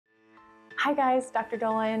Hi guys, Dr.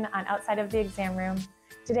 Dolan on Outside of the Exam Room.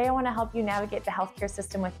 Today I want to help you navigate the healthcare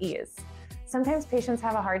system with ease. Sometimes patients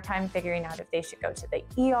have a hard time figuring out if they should go to the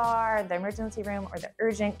ER, the emergency room, or the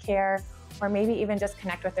urgent care, or maybe even just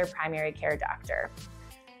connect with their primary care doctor.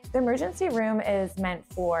 The emergency room is meant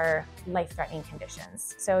for life-threatening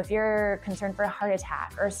conditions. So if you're concerned for a heart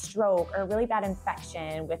attack or a stroke or a really bad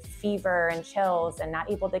infection with fever and chills and not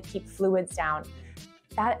able to keep fluids down,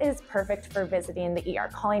 that is perfect for visiting the ER,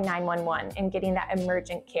 calling 911 and getting that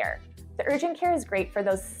emergent care. The urgent care is great for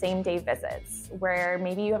those same-day visits where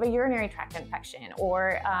maybe you have a urinary tract infection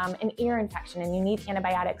or an ear infection and you need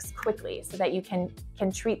antibiotics quickly so that you can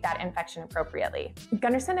treat that infection appropriately.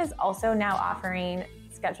 Gundersen is also now offering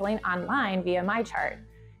scheduling online via MyChart.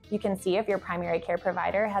 You can see if your primary care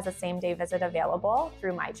provider has a same-day visit available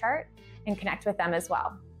through MyChart and connect with them as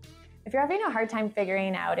well. If you're having a hard time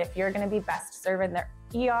figuring out if you're going to be best served in the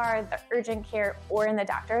ER, the urgent care, or in the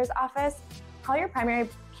doctor's office, call your primary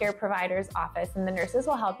care provider's office and the nurses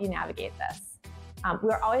will help you navigate this.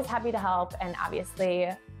 We're always happy to help and obviously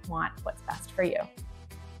want what's best for you.